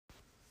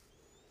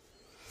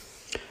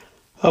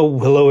Oh,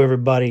 hello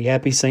everybody.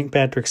 Happy St.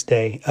 Patrick's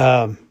Day.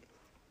 Thought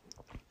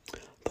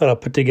I'll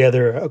put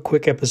together a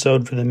quick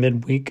episode for the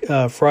midweek.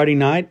 Friday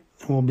night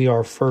will be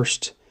our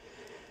first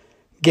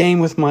game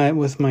with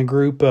my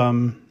group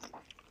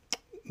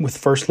with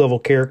first level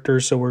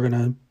characters. So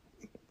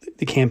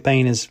the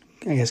campaign is,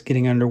 I guess,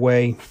 getting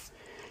underway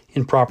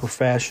in proper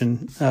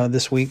fashion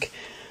this week.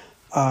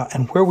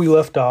 And where we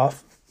left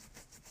off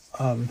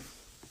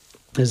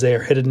is they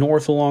are headed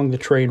north along the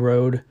trade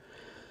road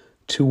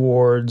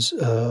towards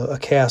a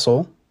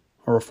castle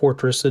or a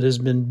fortress that has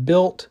been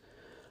built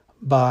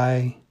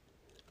by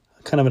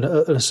kind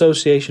of an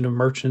association of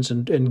merchants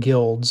and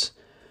guilds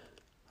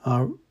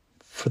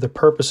for the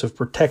purpose of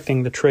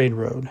protecting the trade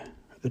road,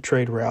 the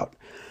trade route.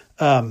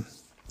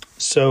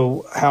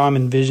 So how I'm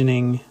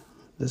envisioning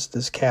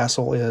this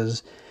castle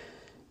is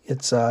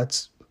it's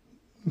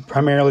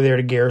primarily there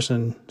to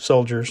garrison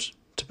soldiers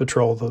to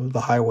patrol the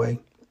highway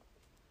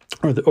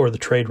or the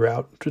trade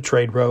route, the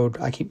trade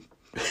road. I keep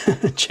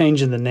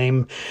changing the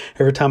name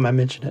every time I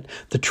mention it.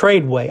 The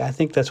tradeway, I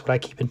think that's what I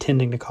keep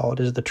intending to call it,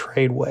 is the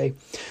tradeway.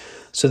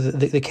 So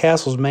the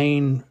castle's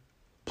main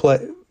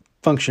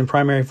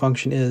primary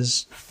function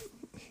is,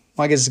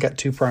 well, I guess it's got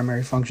two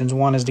primary functions.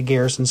 One is to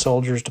garrison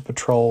soldiers to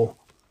patrol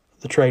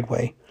the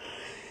tradeway,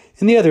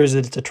 and the other is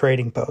that it's a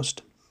trading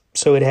post.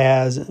 So it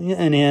has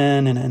an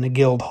inn and a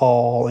guild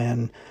hall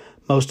and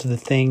most of the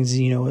things,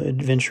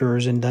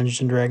 adventurers in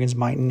Dungeons and Dragons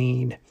might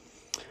need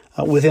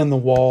within the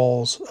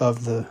walls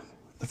of the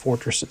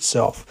fortress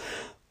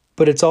itself.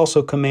 But it's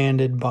also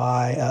commanded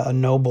by a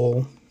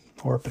noble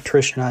or a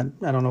patrician.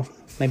 I don't know,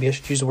 maybe I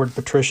should use the word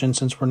patrician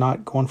since we're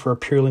not going for a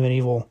purely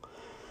medieval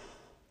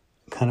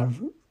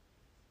kind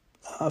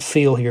of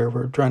feel here.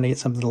 We're trying to get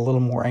something a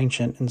little more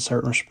ancient in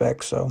certain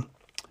respects. So,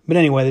 but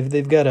anyway,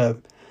 they've got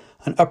an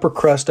upper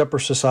crust, upper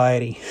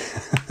society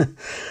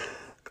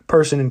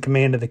person in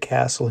command of the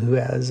castle who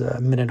has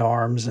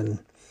men-at-arms and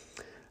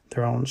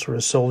their own sort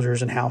of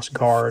soldiers and house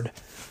guard.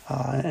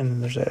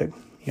 And there's a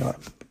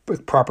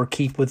proper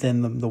keep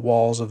within the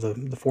walls of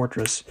the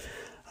fortress.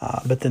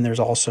 But then there's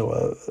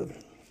also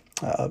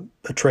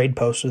a trade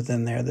post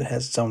within there that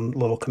has its own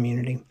little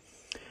community.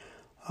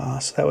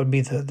 So that would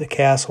be the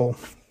castle.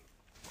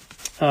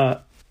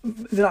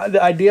 The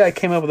idea I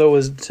came up with, though,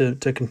 was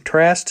to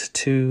contrast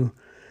to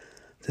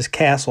this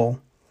castle,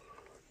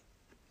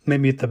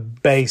 maybe at the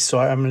base. So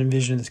I'm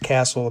envisioning this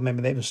castle,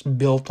 maybe they was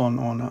built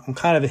on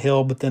kind of a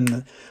hill, but then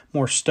the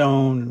more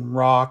stone and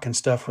rock and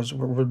stuff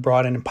were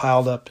brought in and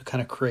piled up to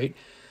kind of create,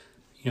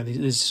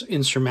 these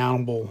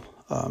insurmountable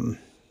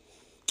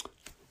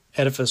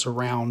edifice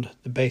around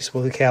the base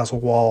of the castle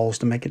walls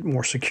to make it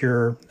more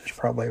secure. There's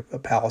probably a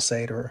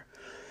palisade or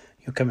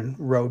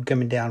road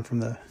coming down from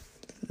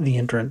the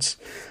entrance.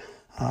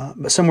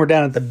 But somewhere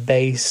down at the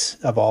base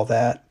of all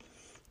that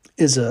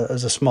is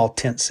a small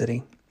tent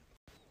city.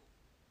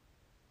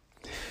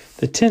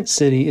 The tent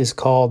city is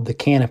called The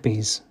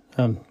Canopies.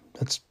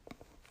 That's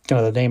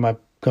kind of the name I've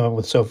come up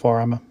with so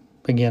far. I'm,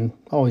 again,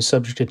 always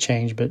subject to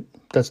change, but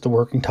that's the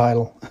working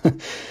title.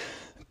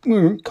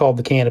 We're called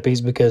The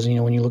Canopies because,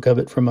 when you look up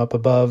it from up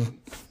above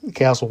the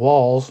castle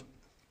walls,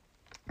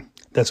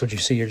 that's what you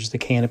see are just the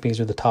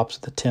canopies or the tops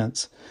of the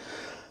tents.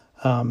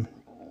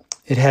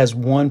 It has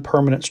one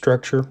permanent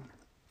structure,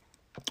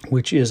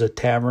 which is a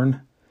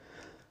tavern.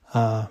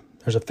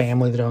 There's a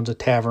family that owns a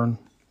tavern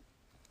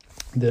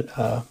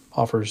that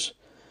offers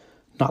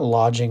not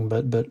lodging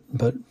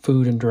but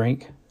food and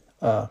drink.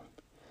 And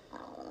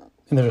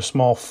there's a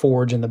small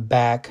forge in the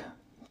back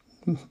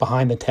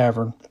behind the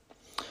tavern.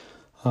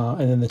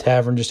 And then the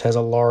tavern just has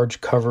a large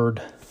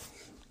covered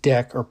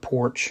deck or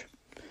porch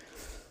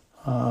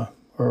or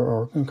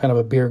kind of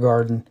a beer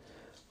garden.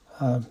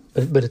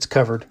 But it's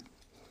covered.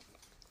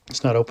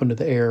 It's not open to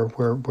the air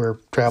where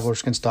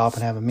travelers can stop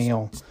and have a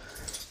meal,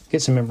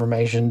 get some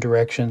information,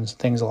 directions,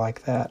 things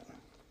like that.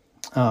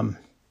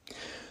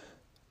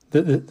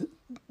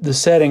 The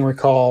setting,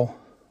 recall,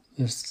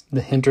 is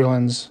the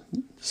hinterlands.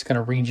 This kind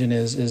of region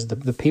is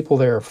the people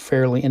there are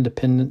fairly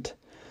independent.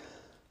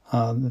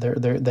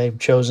 They've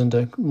chosen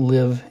to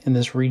live in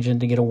this region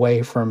to get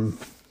away from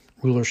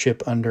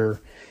rulership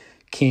under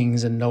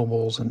kings and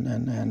nobles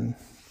and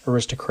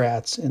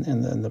aristocrats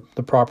and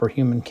the proper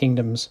human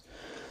kingdoms.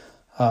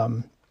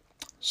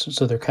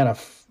 So they're kind of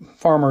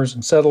farmers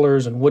and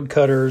settlers and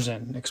woodcutters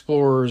and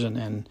explorers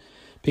and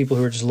people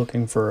who are just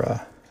looking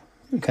for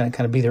kind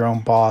of be their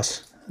own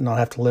boss and not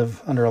have to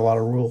live under a lot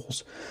of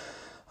rules.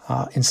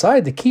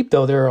 Inside the keep,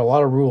 though, there are a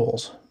lot of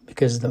rules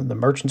because the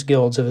merchants'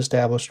 guilds have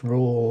established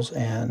rules,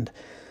 and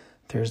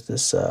there's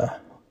this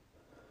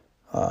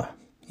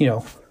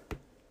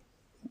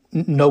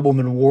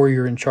nobleman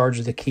warrior in charge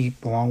of the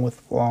keep, along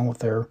with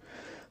their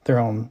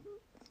own,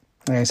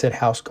 like I said,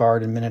 house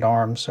guard and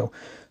men-at-arms.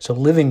 So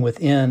living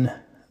within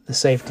the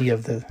safety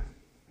of the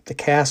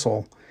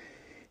castle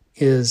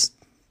is,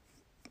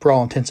 for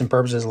all intents and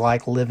purposes,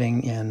 like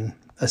living in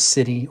a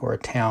city or a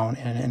town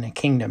and in a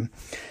kingdom.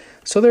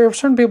 So there are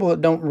certain people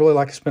that don't really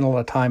like to spend a lot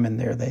of time in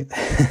there.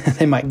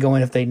 They might go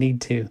in if they need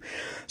to.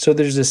 So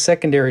there's this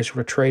secondary sort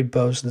of trade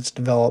post that's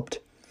developed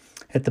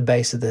at the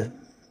base of the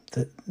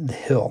the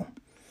hill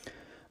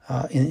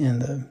in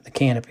the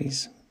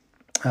canopies.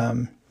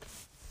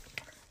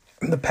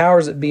 The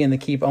powers that be in the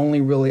keep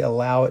only really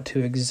allow it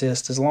to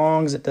exist as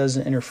long as it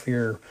doesn't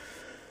interfere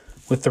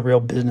with the real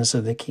business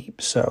of the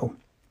keep. So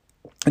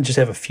I just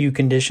have a few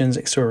conditions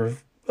that sort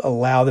of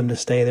allow them to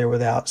stay there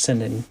without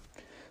sending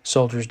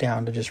soldiers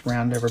down to just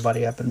round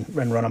everybody up and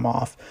run them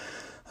off.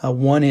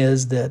 One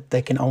is that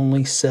they can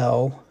only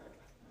sell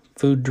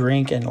food,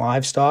 drink, and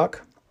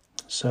livestock.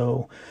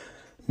 So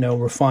no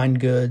refined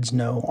goods,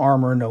 no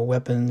armor, no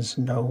weapons,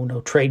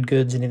 no trade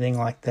goods, anything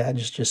like that.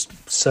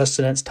 Just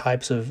sustenance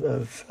types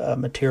of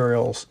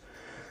materials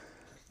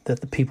that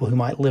the people who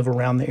might live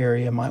around the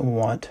area might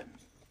want.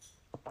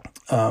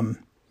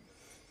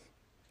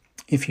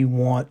 If you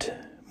want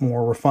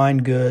more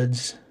refined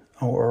goods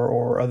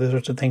or other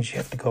sorts of things, you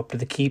have to go up to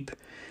the keep,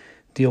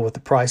 deal with the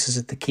prices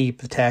at the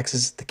keep, the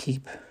taxes at the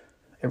keep,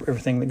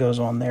 everything that goes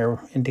on there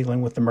in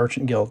dealing with the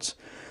merchant guilds.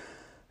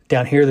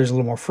 Down here, there's a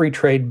little more free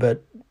trade,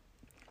 but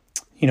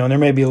there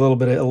may be a little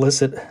bit of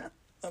illicit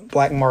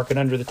black market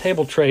under the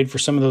table trade for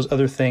some of those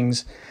other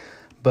things.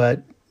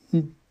 But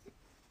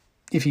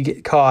if you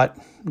get caught,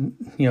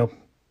 you're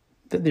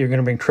going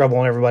to bring trouble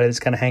on everybody that's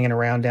kind of hanging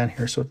around down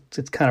here. So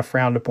it's kind of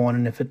frowned upon.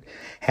 And if it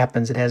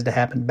happens, it has to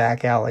happen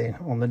back alley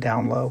on the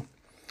down low.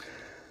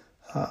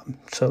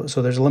 So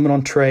there's a limit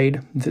on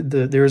trade.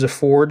 There is a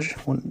forge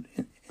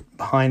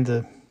behind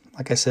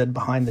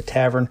the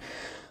tavern,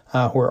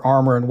 where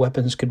armor and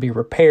weapons could be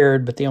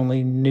repaired, but the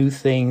only new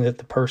thing that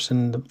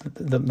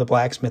the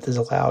blacksmith is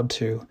allowed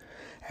to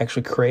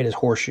actually create is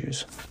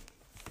horseshoes.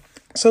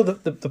 So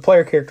the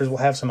player characters will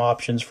have some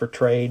options for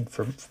trade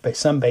for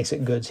some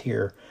basic goods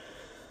here,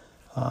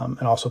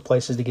 and also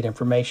places to get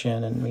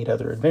information and meet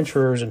other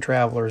adventurers and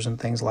travelers and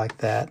things like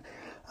that.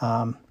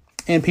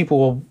 And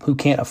people who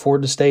can't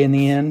afford to stay in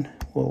the inn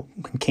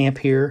can camp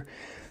here.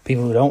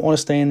 People who don't want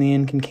to stay in the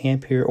inn can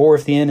camp here. Or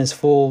if the inn is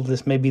full,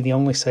 this may be the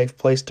only safe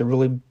place to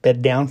really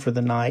bed down for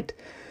the night,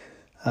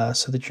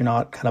 so that you're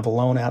not kind of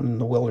alone out in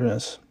the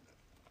wilderness.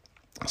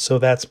 So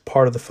that's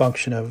part of the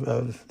function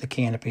of the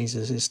canopies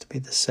is to be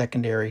the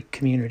secondary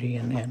community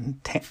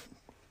and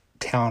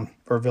town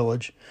or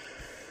village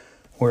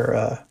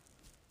where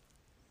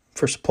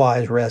for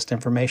supplies, rest,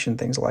 information,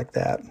 things like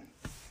that.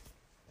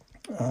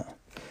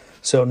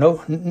 So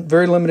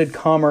very limited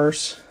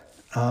commerce.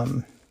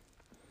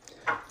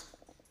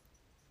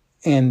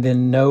 And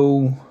then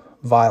no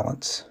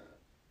violence.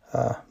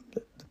 The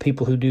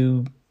people who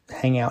do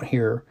hang out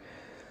here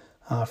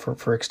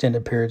for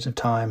extended periods of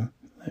time,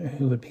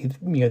 who would be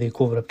the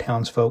equivalent of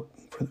townsfolk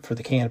for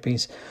the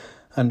canopies,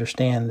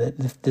 understand that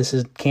this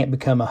can't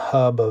become a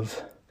hub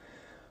of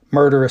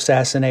murder,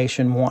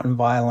 assassination, wanton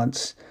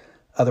violence.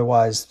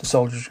 Otherwise, the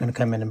soldiers are going to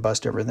come in and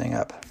bust everything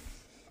up.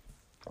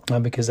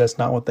 Because that's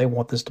not what they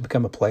want this to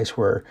become, a place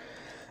where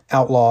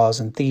outlaws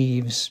and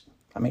thieves,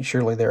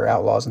 surely there are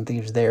outlaws and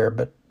thieves there,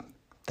 but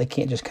they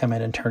can't just come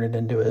in and turn it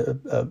into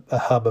a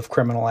hub of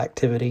criminal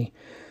activity.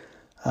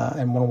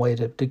 And one way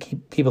to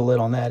keep a lid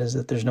on that is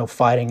that there's no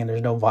fighting and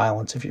there's no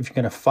violence. If you're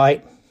going to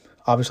fight,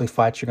 obviously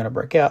fights are going to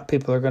break out.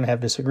 People are going to have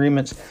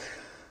disagreements.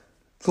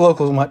 The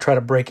locals might try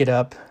to break it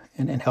up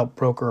and help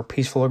broker a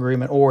peaceful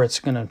agreement, or it's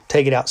going to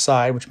take it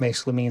outside, which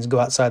basically means go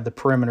outside the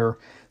perimeter,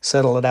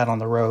 settle it out on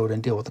the road,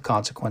 and deal with the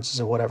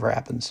consequences of whatever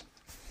happens.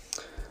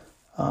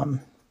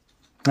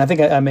 I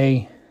think that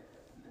may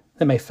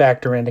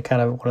factor into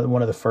kind of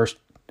one of the first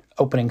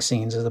opening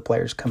scenes as the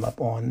players come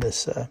up on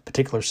this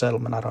particular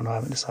settlement. I don't know. I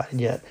haven't decided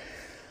yet.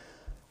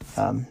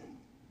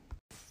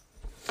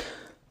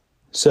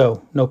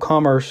 So no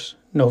commerce,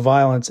 no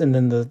violence. And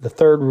then the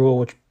third rule,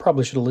 which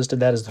probably should have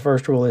listed that as the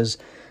first rule, is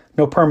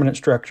no permanent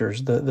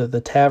structures.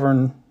 The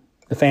tavern,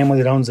 the family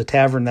that owns the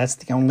tavern, that's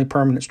the only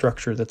permanent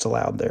structure that's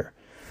allowed there.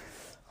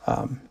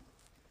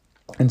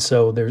 And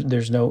so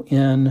there's no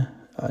inn.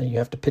 You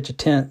have to pitch a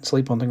tent,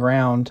 sleep on the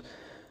ground,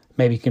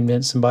 maybe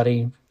convince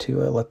somebody to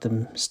let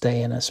them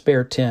stay in a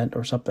spare tent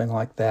or something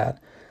like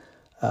that.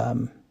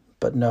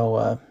 But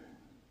no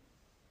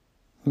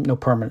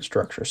permanent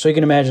structure. So you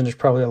can imagine there's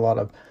probably a lot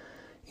of,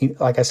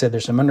 like I said,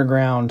 there's some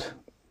underground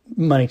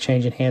money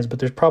changing hands, but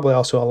there's probably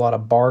also a lot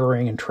of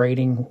bartering and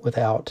trading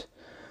without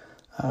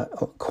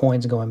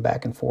coins going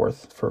back and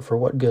forth for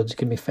what goods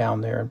can be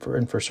found there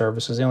and for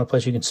services. The only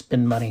place you can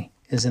spend money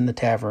is in the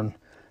tavern,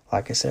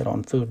 like I said,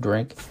 on food,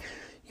 drink.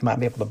 You might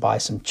be able to buy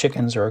some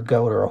chickens or a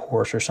goat or a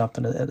horse or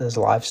something as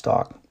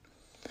livestock.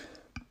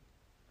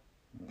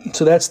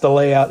 So that's the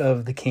layout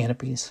of the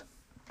canopies.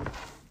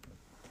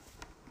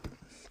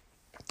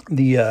 Put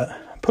a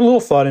little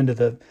thought into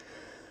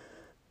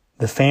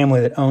the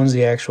family that owns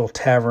the actual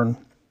tavern,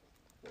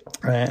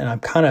 and I'm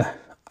kind of,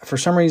 for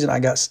some reason, I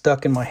got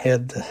stuck in my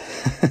head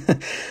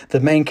the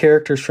main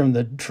characters from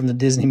the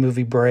Disney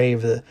movie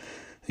Brave. The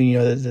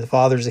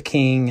father's a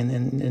king, and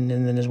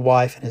then his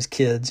wife and his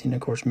kids. Of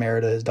course,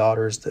 Merida, his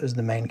daughter, is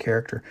the main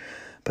character.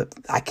 But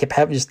I kept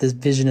having just this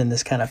vision in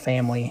this kind of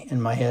family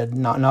in my head,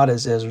 not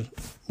as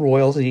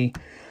royalty,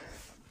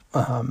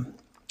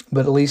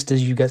 but at least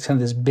as you got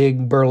kind of this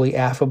big, burly,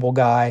 affable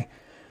guy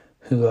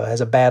who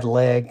has a bad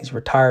leg. He's a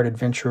retired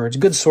adventurer. It's a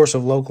good source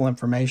of local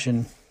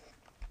information.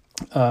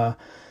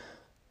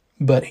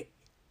 But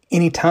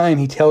anytime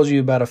he tells you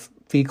about a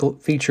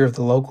feature of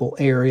the local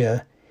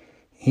area,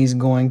 he's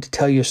going to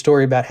tell you a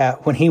story about how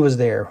when he was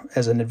there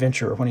as an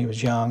adventurer when he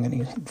was young,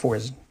 and before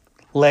his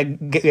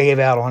leg gave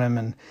out on him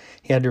and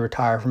he had to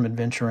retire from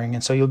adventuring.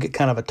 And so you'll get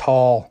kind of a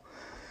tall,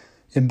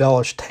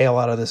 embellished tale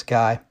out of this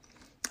guy.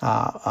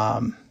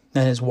 And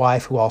his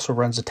wife, who also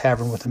runs the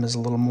tavern with him, is a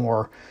little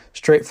more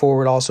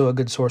straightforward, also a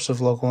good source of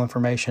local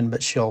information,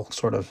 but she'll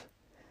sort of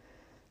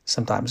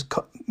sometimes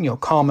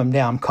calm him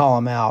down, call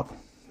him out,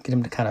 get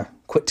him to kind of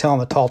quit telling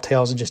the tall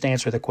tales and just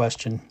answer the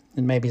question,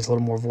 and maybe he's a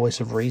little more voice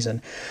of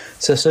reason.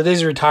 So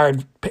these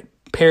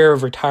pair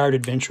of retired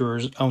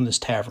adventurers own this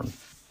tavern.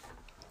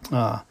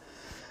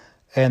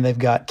 And they've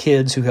got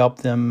kids who help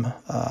them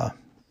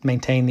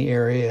maintain the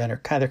area, and they're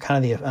kind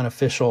of the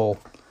unofficial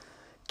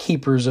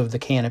keepers of the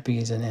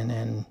canopies.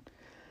 And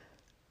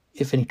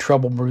if any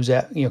trouble brews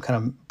up, the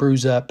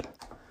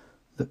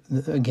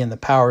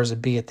powers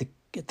that be at the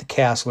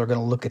castle are going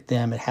to look at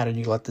them and how did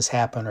you let this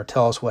happen, or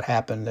tell us what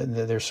happened.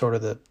 They're sort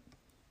of the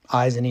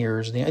eyes and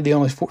ears, the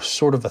only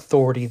sort of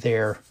authority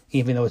there,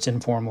 even though it's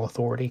informal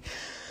authority.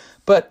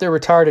 But they're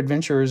retired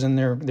adventurers, and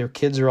their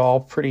kids are all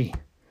pretty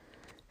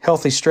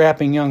healthy,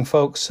 strapping young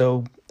folks,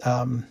 so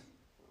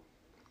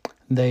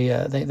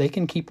they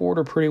can keep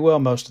order pretty well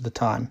most of the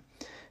time.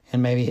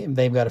 And maybe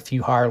they've got a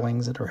few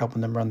hirelings that are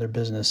helping them run their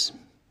business,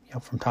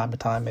 from time to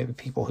time. Maybe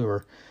people who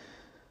are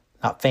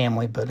not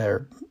family but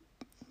are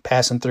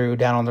passing through,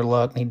 down on their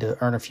luck, need to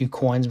earn a few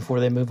coins before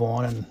they move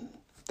on, and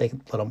they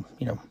can let them,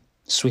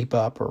 sweep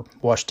up or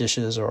wash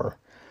dishes or,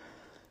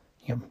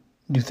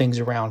 do things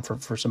around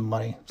for some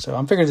money. So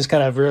I'm figuring this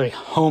kind of really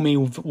homey,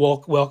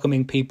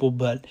 welcoming people,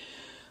 but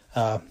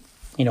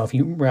if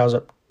you rouse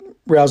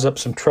up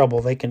some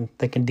trouble, they can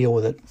deal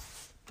with it.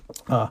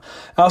 I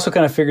also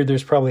kind of figured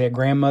there's probably a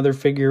grandmother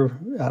figure.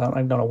 I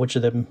don't know which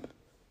of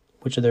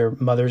their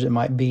mothers it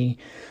might be.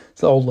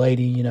 It's the old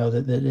lady,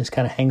 that just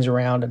kind of hangs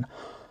around, and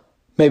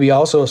maybe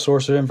also a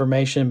source of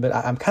information. But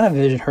I'm kind of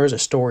envisioning her as a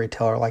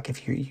storyteller. Like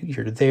if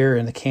you're there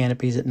in the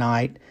canopies at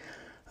night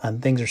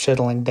and things are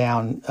settling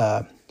down,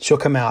 she'll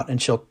come out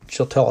and she'll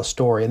tell a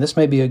story. And this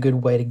may be a good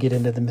way to get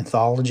into the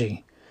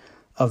mythology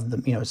of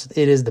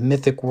it is the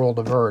mythic world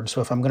of Erd.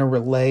 So if I'm going to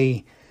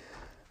relay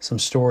some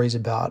stories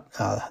about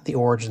the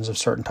origins of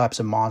certain types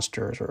of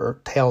monsters, or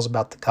tales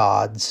about the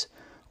gods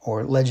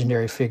or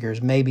legendary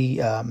figures, maybe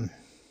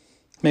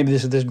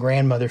this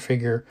grandmother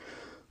figure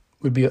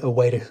would be a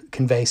way to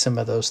convey some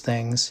of those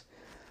things,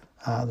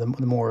 the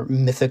more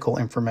mythical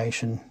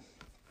information,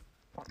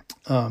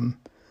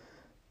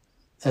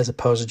 as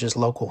opposed to just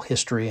local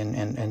history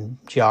and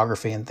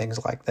geography and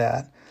things like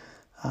that.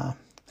 I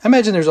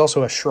imagine there's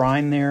also a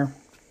shrine there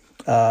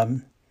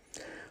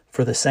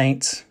for the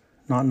saints,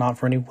 not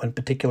for any one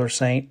particular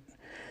saint.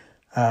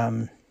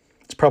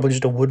 It's probably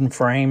just a wooden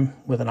frame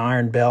with an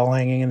iron bell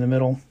hanging in the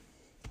middle.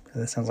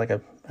 That sounds like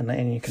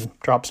and you can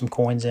drop some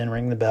coins in,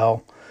 ring the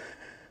bell,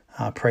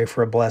 pray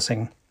for a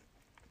blessing.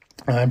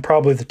 And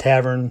probably the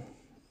tavern,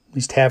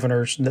 these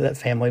taverners, that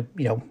family,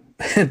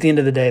 at the end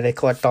of the day, they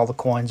collect all the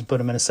coins and put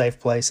them in a safe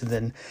place, and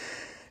then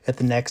at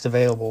the next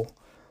available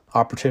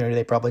opportunity,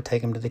 they probably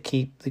take them to the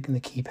keep. The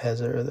keep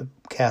the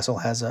castle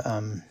has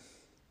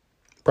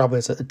probably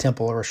it's a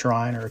temple or a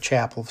shrine or a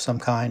chapel of some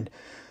kind,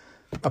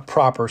 a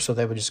proper. So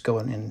they would just go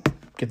in and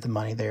give the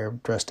money there,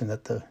 dressed in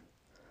that the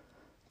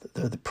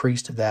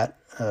priest of that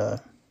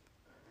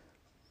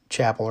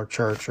chapel or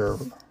church or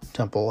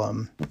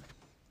temple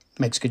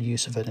makes good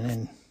use of it,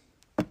 and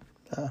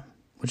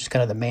which is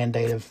kind of the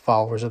mandate of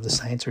followers of the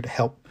saints, or to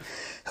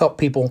help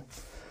people.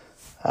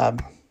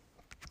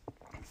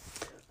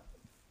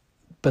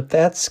 But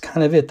that's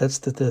kind of it. That's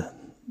the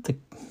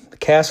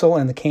Castle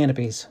and the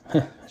Canopies,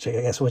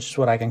 which is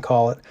what I can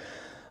call it.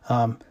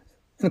 And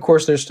of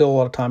course, there's still a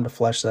lot of time to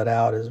flesh that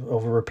out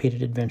over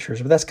repeated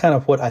adventures. But that's kind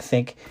of what I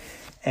think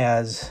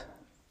as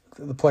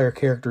the player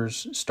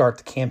characters start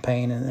the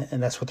campaign,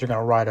 and that's what they're going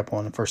to ride up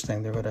on. The first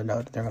thing they're going to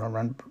know, they're going to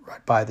run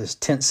right by this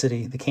tent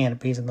city, the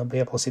Canopies, and they'll be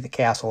able to see the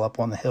castle up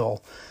on the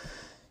hill.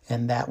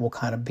 And that will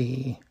kind of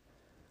be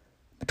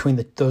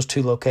between those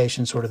two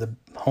locations, sort of the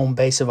home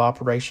base of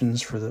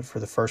operations for the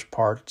first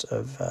part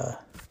of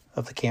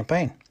the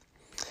campaign.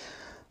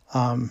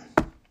 All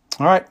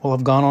right, well,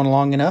 I've gone on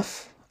long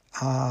enough.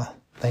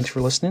 Thanks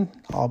for listening.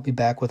 I'll be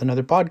back with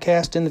another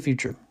podcast in the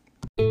future.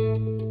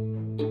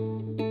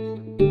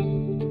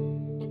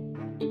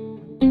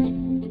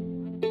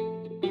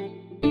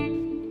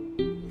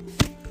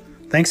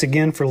 Thanks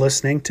again for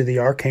listening to the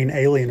Arcane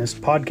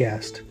Alienist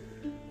podcast.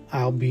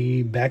 I'll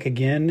be back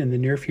again in the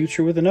near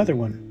future with another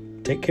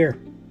one. Take care.